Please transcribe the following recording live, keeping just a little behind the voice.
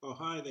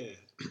Hi there,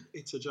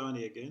 it's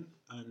Ajani again,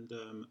 and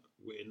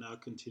we're now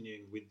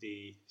continuing with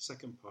the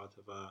second part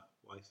of our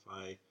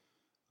Wi-Fi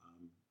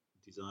um,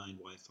 design,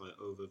 Wi-Fi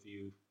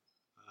overview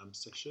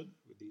session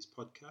with these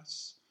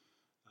podcasts.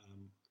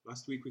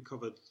 Last week we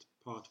covered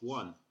part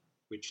one,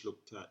 which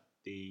looked at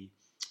the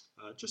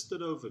just an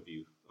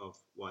overview of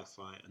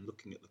Wi-Fi and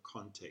looking at the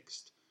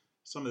context.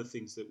 Some of the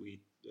things that we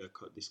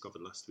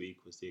discovered last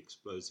week was the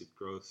explosive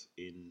growth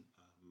in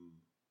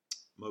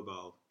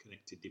mobile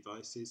connected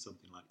devices,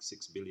 something like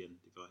 6 billion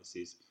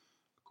devices,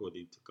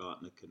 according to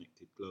Gartner,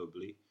 connected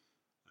globally.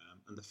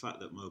 And the fact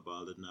that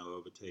mobile had now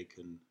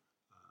overtaken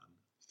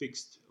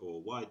fixed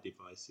or wired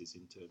devices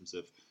in terms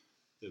of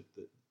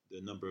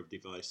the number of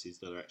devices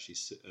that are actually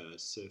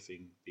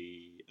surfing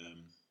the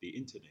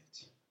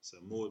internet. So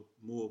more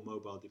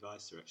mobile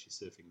devices are actually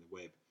surfing the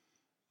web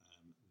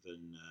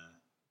than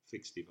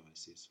fixed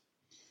devices.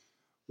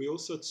 We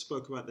also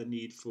spoke about the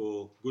need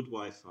for good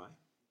Wi-Fi,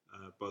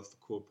 both for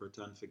corporate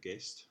and for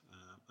guest.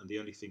 And the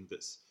only thing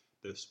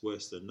that's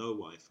worse than no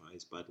Wi-Fi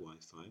is bad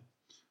Wi-Fi.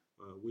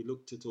 We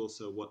looked at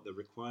also what the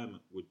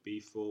requirement would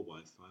be for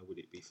Wi-Fi. Would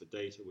it be for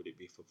data? Would it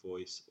be for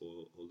voice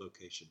or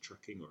location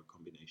tracking, or a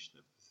combination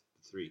of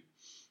the three?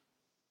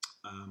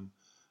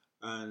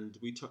 And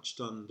we touched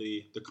on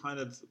the kind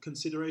of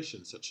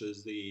considerations, such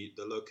as the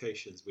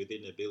locations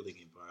within a building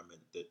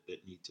environment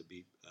that need to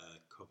be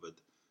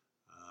covered.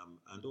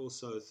 And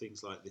also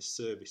things like the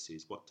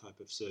services, what type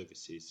of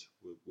services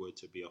were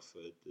to be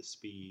offered, the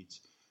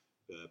speeds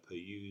per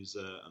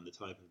user, and the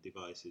type of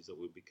devices that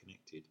would be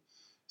connected.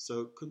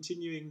 So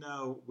continuing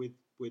now with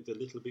a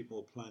little bit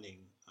more planning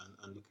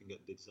and looking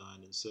at the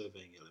design and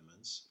surveying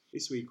elements.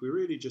 This week we're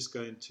really just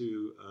going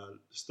to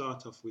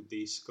start off with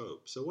the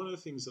scope. So one of the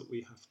things that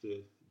we have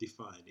to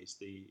define is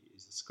the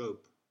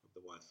scope of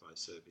the Wi-Fi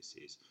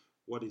services.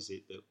 What is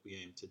it that we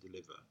aim to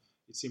deliver?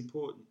 It's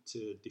important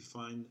to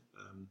define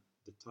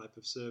the type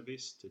of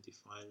service, to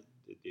define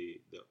the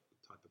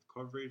type of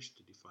coverage,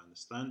 to define the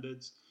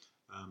standards,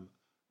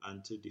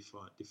 and to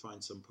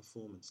define some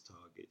performance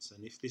targets.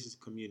 And if this is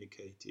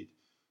communicated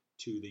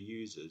to the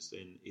users,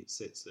 then it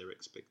sets their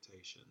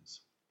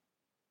expectations.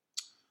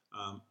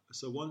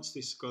 So once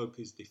this scope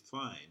is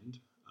defined,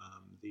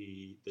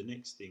 the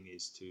next thing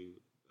is to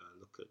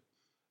look at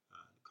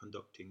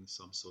conducting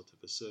some sort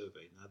of a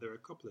survey. Now, there are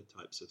a couple of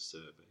types of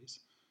surveys.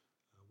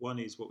 One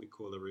is what we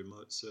call a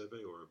remote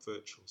survey or a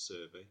virtual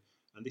survey,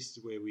 and this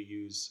is where we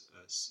use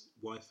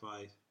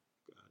Wi-Fi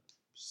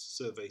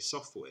survey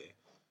software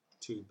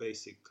to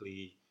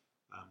basically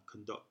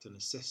conduct an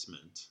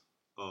assessment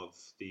of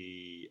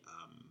the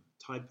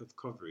type of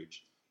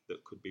coverage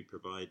that could be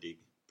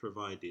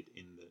provided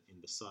in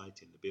the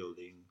site, in the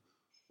building,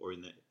 or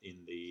in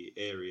the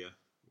area,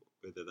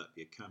 whether that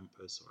be a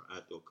campus or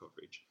outdoor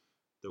coverage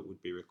that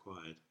would be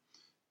required.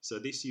 So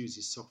this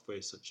uses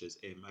software such as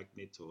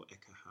AirMagnet or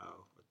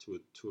Ekahau,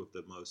 two of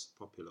the most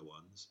popular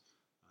ones,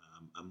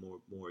 and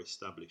more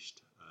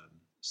established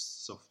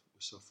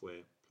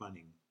software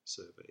planning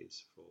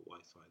surveys for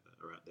Wi-Fi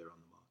that are out there on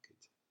the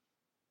market.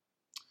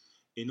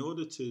 In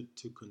order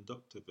to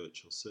conduct a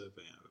virtual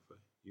survey, however,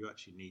 you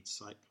actually need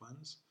site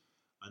plans,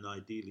 and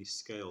ideally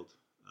scaled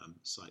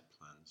site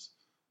plans.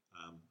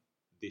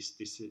 This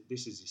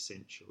is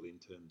essential in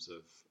terms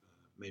of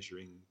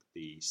measuring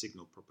the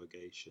signal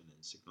propagation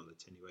and signal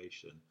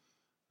attenuation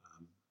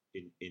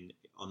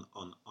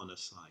on a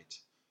site.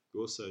 You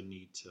also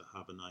need to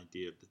have an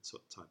idea of the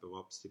type of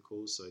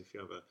obstacles. So if you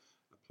have a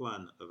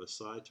plan of a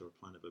site or a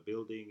plan of a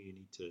building, you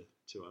need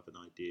to have an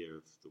idea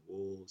of the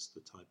walls,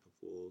 the type of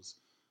walls,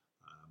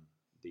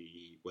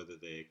 whether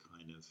they're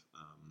kind of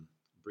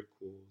brick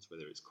walls,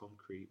 whether it's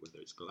concrete, whether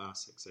it's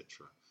glass,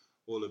 etc.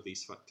 All of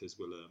these factors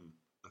will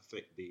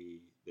affect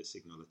the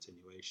signal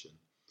attenuation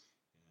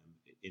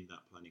in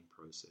that planning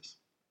process.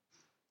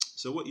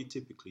 So what you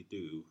typically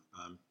do,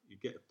 you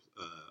get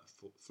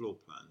a floor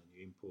plan and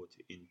you import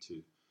it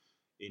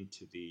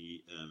into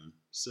the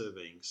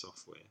surveying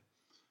software.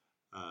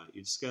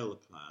 You'd scale the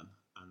plan,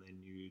 and then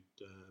you'd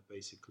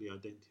basically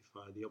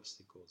identify the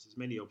obstacles, as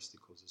many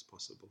obstacles as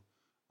possible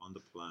on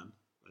the plan.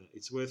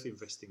 It's worth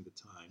investing the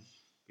time,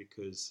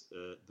 because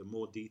the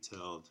more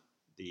detailed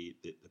the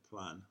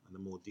plan and the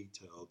more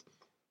detailed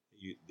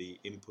the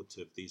input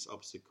of these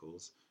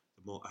obstacles,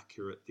 the more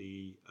accurate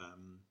the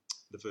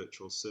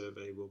virtual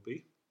survey will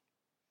be.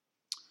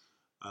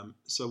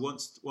 So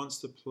once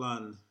the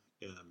plan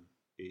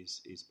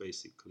is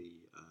basically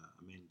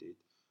amended,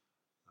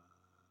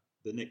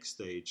 the next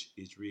stage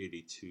is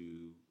really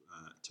to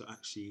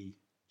actually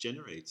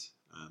generate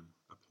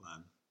a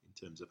plan in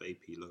terms of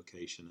AP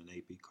location and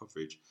AP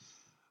coverage.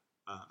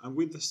 And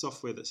with the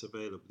software that's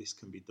available, this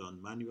can be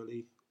done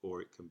manually,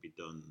 or it can be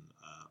done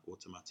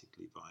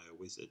automatically via a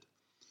wizard.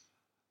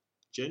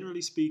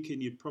 Generally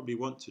speaking, you'd probably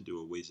want to do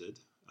a wizard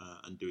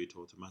and do it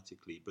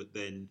automatically, but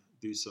then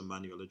do some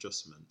manual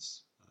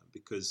adjustments,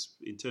 because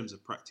in terms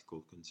of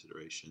practical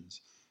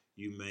considerations,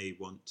 you may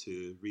want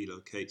to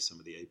relocate some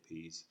of the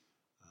APs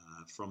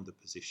from the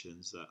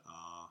positions that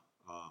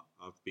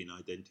have been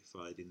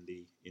identified in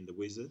the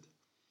wizard.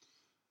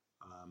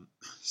 Um,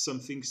 some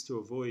things to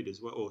avoid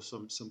as well, or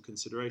some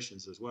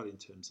considerations as well in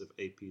terms of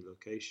AP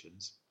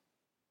locations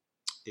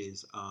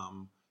is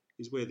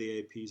is where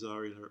the APs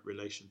are in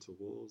relation to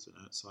walls and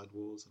outside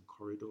walls and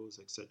corridors,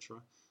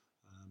 etc.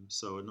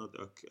 So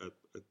another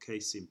a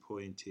case in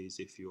point is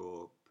if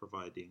you're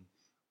providing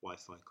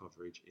Wi-Fi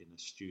coverage in a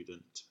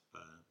student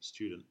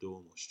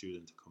dorm or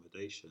student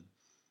accommodation.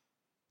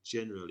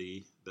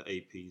 Generally, the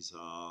APs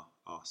are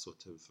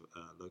sort of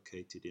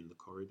located in the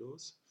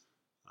corridors,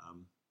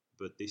 um,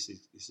 but this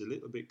is a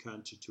little bit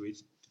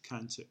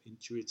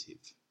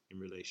counterintuitive in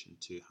relation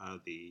to how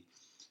the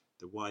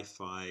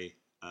Wi-Fi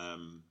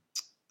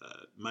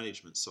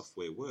management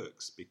software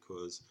works,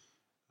 because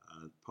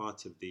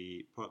part of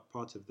the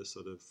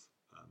sort of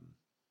um,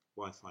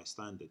 Wi-Fi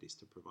standard is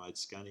to provide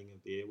scanning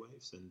of the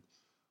airwaves, and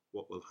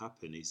what will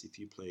happen is if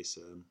you place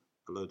a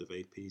load of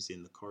APs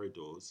in the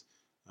corridors,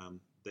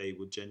 they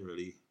would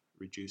generally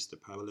reduce the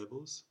power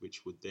levels,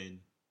 which would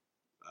then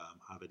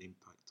have an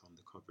impact on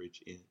the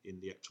coverage in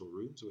the actual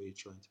rooms where you're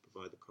trying to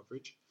provide the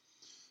coverage.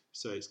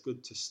 So it's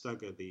good to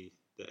stagger the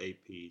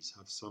APs,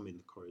 have some in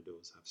the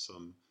corridors, have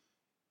some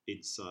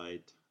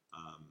inside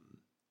um,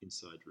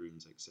 inside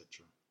rooms,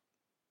 etc.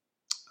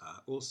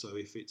 Also,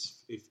 if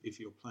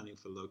you're planning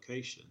for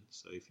location,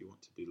 so if you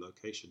want to do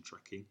location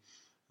tracking,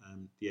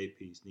 the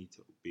APs need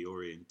to be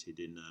oriented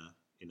in a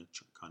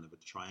kind of a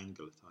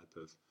triangular type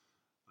of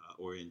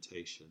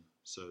orientation,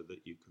 so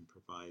that you can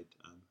provide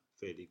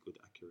fairly good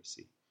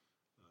accuracy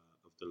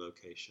of the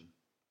location.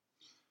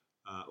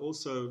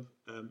 Also,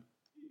 in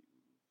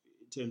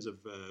terms of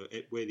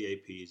where the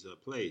APs are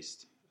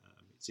placed,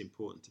 it's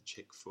important to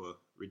check for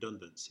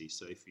redundancy.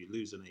 So if you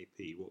lose an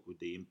AP, what would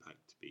the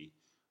impact be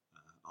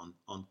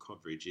on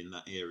coverage in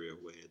that area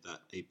where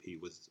that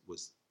AP was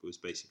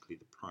basically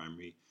the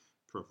primary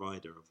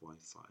provider of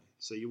Wi-Fi?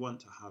 So you want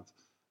to have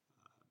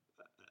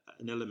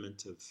an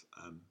element of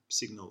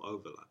signal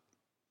overlap.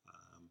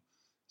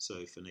 So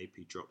if an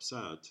AP drops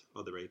out,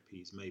 other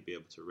APs may be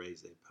able to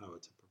raise their power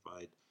to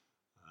provide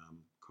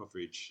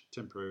coverage,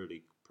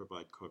 temporarily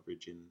provide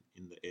coverage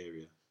in the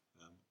area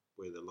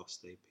where the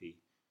lost AP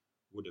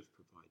would have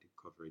provided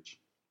coverage.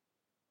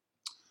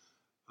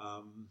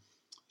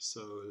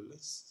 So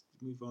let's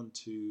move on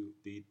to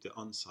the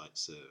on-site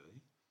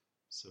survey.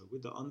 So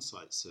with the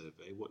on-site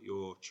survey, what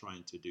you're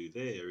trying to do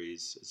there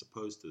is, as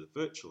opposed to the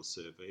virtual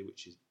survey,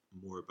 which is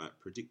more about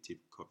predictive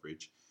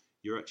coverage,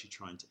 you're actually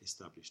trying to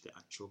establish the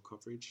actual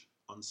coverage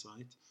on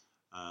site.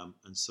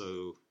 And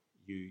so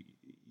you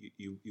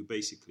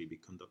basically be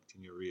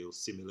conducting a real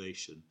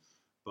simulation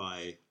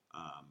by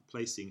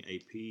placing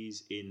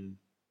APs in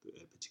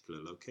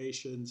particular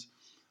locations,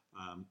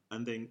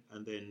 and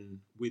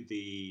then with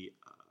the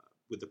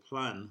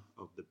plan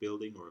of the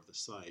building or of the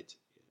site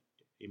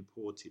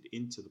imported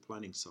into the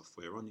planning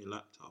software on your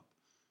laptop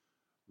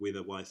with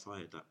a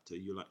Wi-Fi adapter,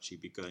 you'll actually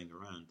be going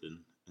around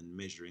and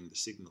measuring the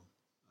signal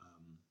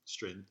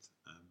strength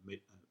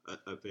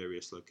at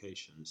various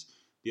locations.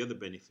 The other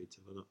benefit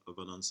of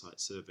an on-site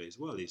survey as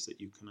well is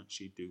that you can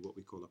actually do what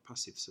we call a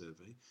passive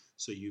survey.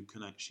 So you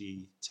can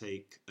actually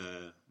take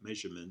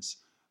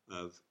measurements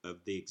of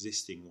the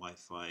existing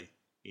Wi-Fi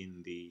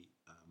in the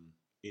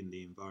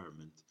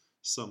environment,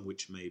 some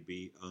which may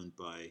be owned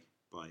by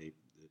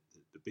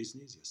the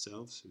business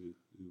yourselves who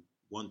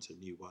want a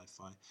new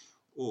Wi-Fi,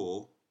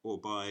 or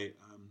by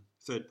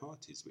third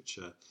parties which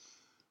are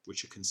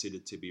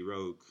considered to be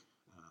rogue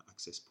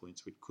access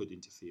points which could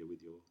interfere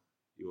with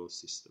your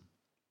system.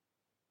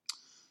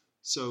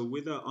 So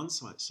with our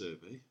on-site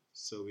survey,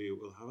 so we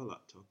will have a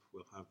laptop,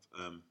 we'll have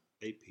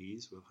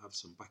APs, we'll have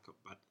some backup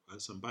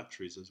some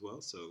batteries as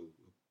well. So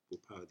we'll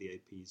power the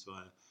APs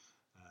via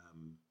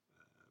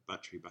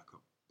battery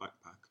backup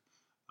backpack.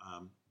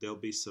 There'll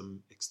be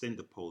some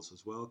extender poles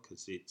as well,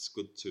 because it's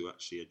good to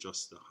actually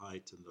adjust the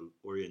height and the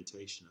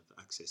orientation of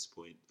the access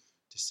point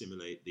to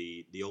simulate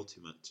the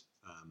ultimate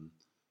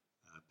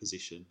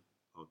position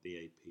of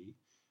the AP.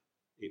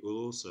 It will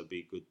also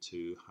be good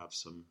to have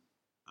some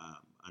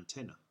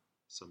antenna,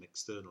 some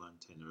external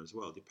antenna as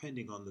well,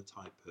 depending on the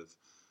type of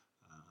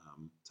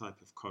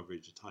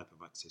coverage, the type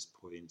of access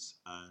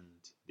points,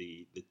 and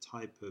the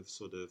type of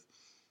sort of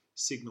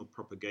signal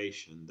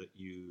propagation that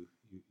you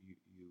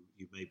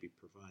may be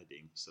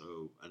providing.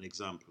 So an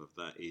example of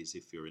that is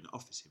if you're in an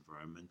office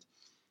environment,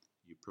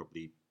 you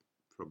probably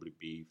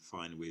be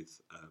fine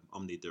with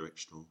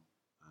omnidirectional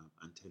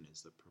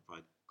antennas that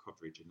provide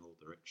coverage in all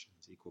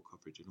directions, equal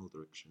coverage in all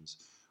directions.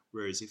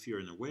 Whereas if you're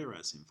in a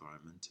warehouse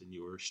environment and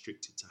you're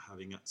restricted to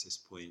having access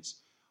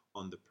points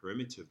on the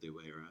perimeter of the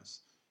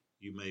warehouse,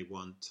 you may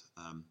want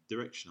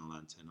directional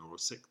antenna or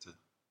sector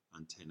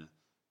antenna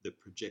that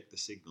project the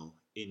signal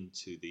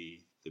into the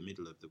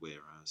middle of the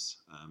warehouse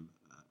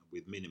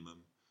with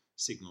minimum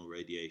signal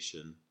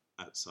radiation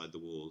outside the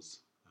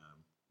walls,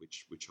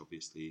 which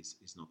obviously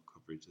is not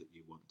coverage that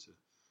you want to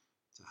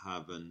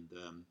have, and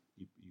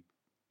you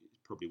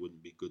it probably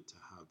wouldn't be good to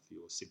have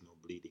your signal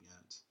bleeding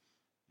out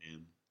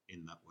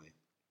in that way.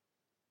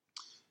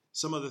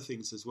 Some other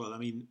things as well. I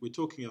mean, we're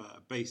talking about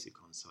a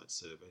basic on-site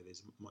survey.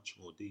 There's much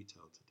more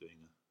detail to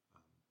doing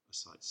a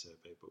site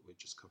survey, but we're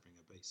just covering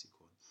a basic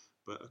one.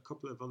 But a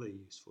couple of other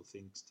useful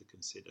things to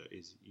consider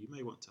is you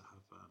may want to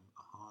have a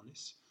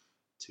harness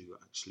to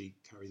actually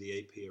carry the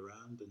AP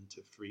around and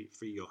to free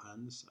your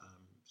hands.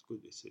 It's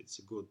good. It's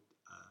a good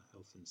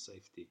health and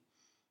safety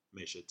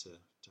measure to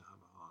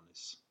have a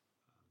harness.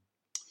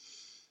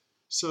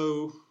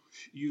 So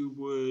you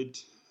would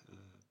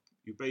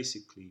you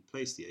basically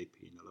place the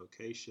AP in a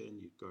location.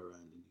 You'd go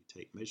around and you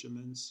take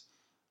measurements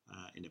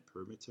in a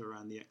perimeter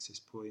around the access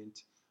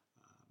point.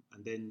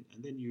 And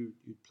then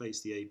you'd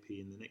place the AP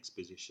in the next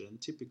position.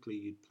 Typically,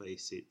 you'd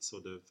place it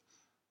sort of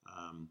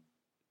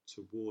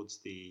towards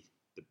the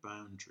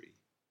boundary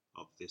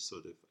of this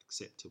sort of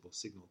acceptable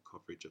signal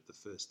coverage of the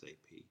first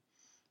AP.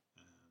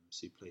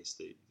 So you place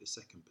the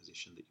second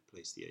position that you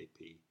place the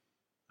AP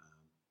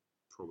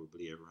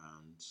probably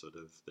around sort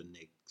of the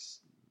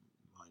next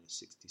minus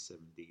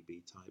 67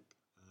 dB type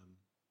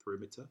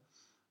perimeter.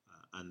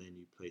 And then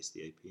you place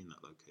the AP in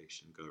that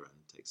location, go around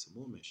and take some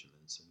more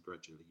measurements, and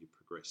gradually you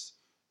progress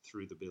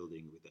through the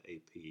building with the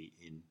AP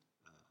in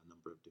a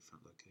number of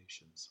different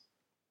locations.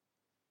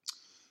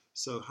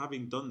 So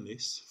having done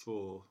this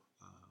for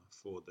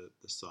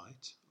the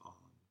site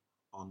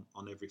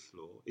on every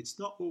floor, it's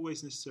not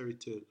always necessary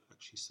to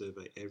actually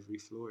survey every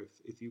floor.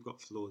 If you've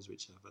got floors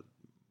which have an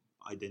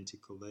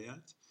identical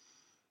layout,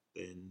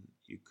 then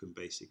you can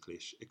basically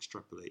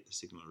extrapolate the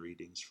signal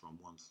readings from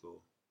one floor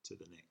to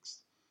the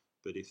next.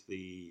 But if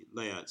the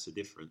layouts are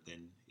different,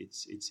 then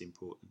it's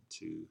important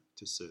to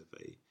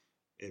survey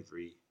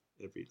every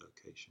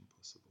location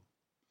possible.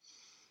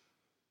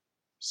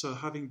 So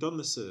having done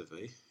the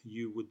survey,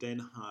 you would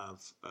then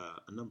have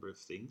a number of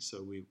things.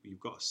 So you've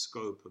got a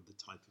scope of the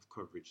type of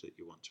coverage that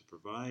you want to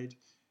provide.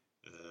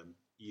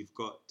 You've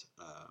got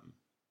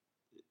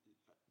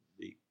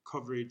the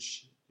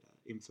coverage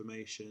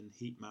information,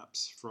 heat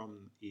maps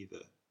from either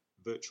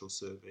virtual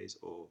surveys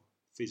or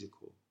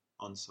physical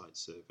on-site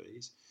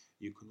surveys.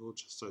 You can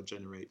also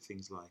generate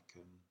things like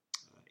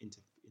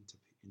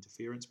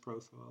interference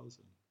profiles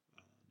and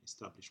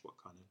establish what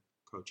kind of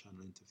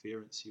co-channel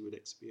interference you would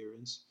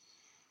experience.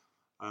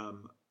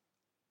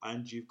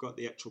 And you've got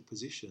the actual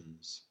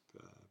positions,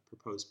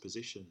 proposed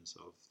positions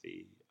of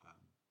the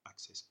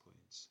access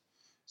points.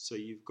 So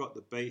you've got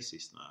the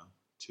basis now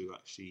to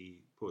actually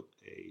put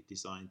a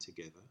design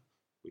together,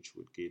 which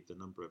would give the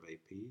number of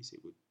APs, it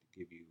would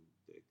give you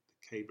the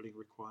cabling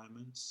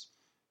requirements,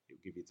 it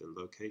would give you the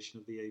location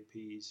of the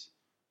APs,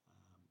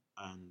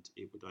 and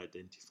it would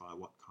identify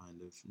what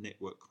kind of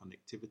network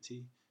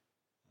connectivity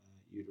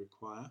you'd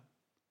require,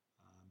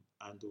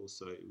 and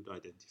also it would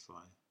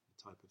identify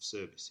the type of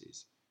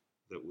services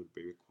that would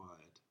be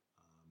required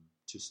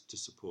to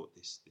support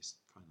this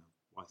kind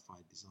of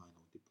Wi-Fi design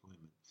or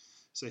deployment.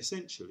 So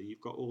essentially, you've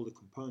got all the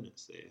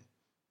components there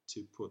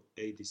to put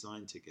a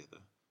design together,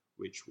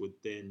 which would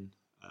then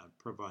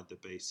provide the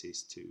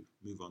basis to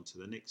move on to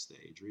the next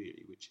stage,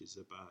 really, which is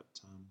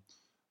about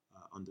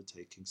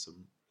undertaking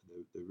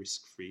the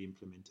risk-free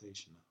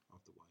implementation of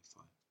the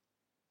Wi-Fi.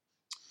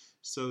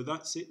 So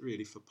that's it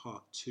really for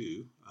part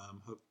 2.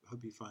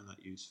 Hope you find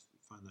that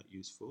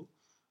useful.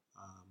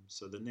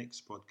 So the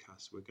next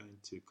podcast we're going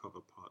to cover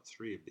part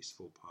 3 of this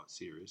 4-part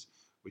series,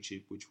 which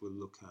will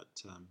look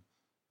at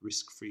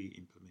risk-free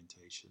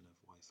implementation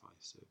of Wi-Fi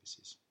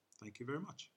services. Thank you very much.